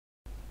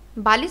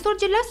बालेश्वर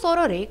जिला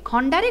सोरे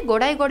खंडारे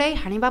गोड़ाई गोड़ाई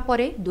हाणिबा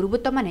परे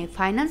दुर्बृत्त माने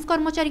फाइनान्स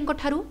कर्मचारी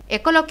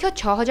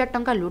 1,06,000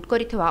 टंका लुट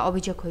करिथिबा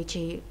अभियोग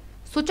होईछि।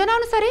 सूचना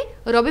अनुसार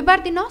रविवार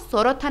दिन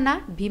सोर थाना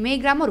भीमेई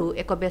ग्रामरू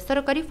एक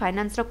बेसरकारी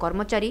फाइनान्स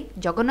कर्मचारी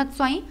जगन्नाथ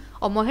स्वाई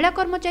और महिला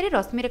कर्मचारी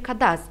रश्मिरेखा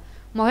दास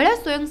महिला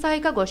स्वयं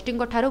सहायिका गोष्ठी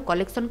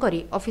कलेक्शन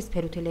करी ऑफिस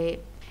फेरुथिले।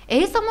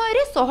 एही समय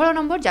रे 16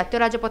 नंबर जातीय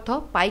राजपथ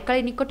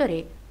पाइकाली निकटरे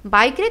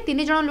बाइक रे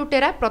 3 जण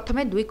लुटेरा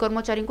प्रथमे 2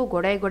 कर्मचारी को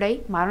गोड़ाई गोड़ाई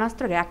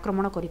मारणास्त्र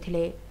आक्रमण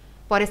करथिले।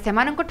 परे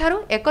सेमानंक ठारू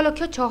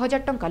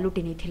 1,06,000 टंका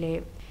लुटि नैथिले।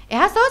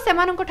 एहा सह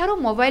सेमानंक ठारू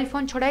मोबाइल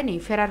फोन छड़ाई नहीं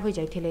फेरार हो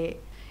जाइथिले।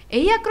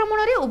 एही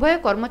आक्रमण रे उभय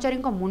कर्मचारी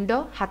मुंड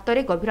हाथ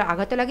में गभीर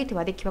आघात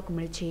लागिथिबा देखिबाकु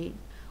मिलिछि।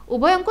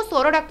 उभयंकु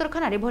सोर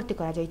डाक्तरखाना रे भर्ती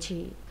करा जाइछि।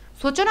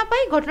 सूचना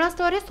पाई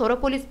घटनास्थल रे सोर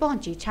पुलिस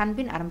पहुंची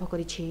छानबीन आरंभ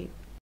करिछि।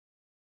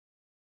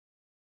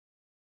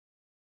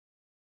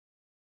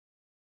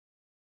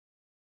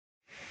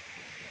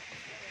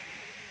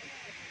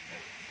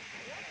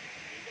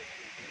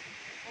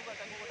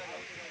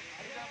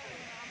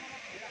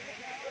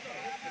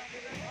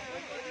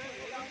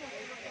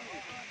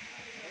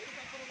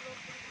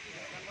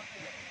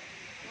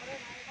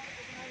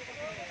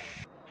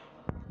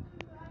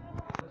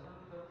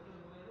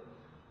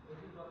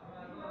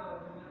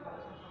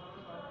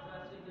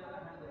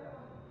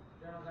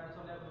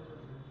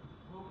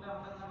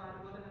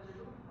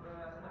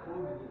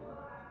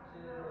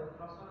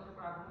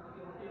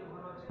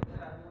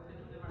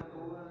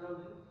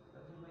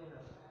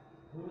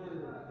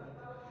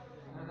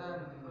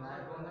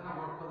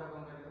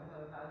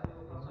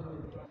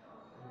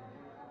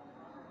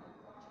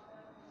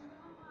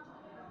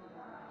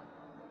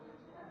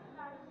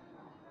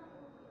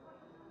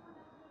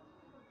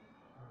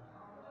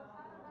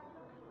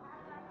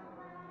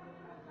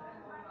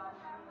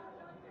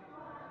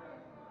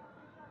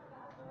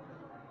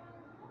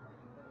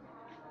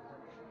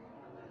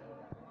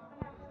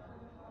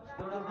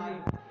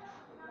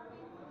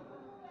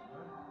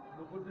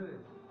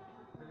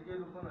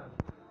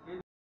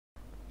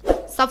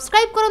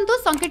 सब्सक्राइब करंतु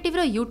संकेत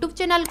टीवी यूट्यूब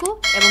चैनल को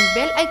एवं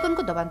बेल आइकन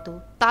को दबांतु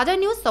ताजा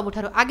न्यूज़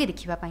सबुठारु आगे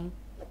देखिबा पाई।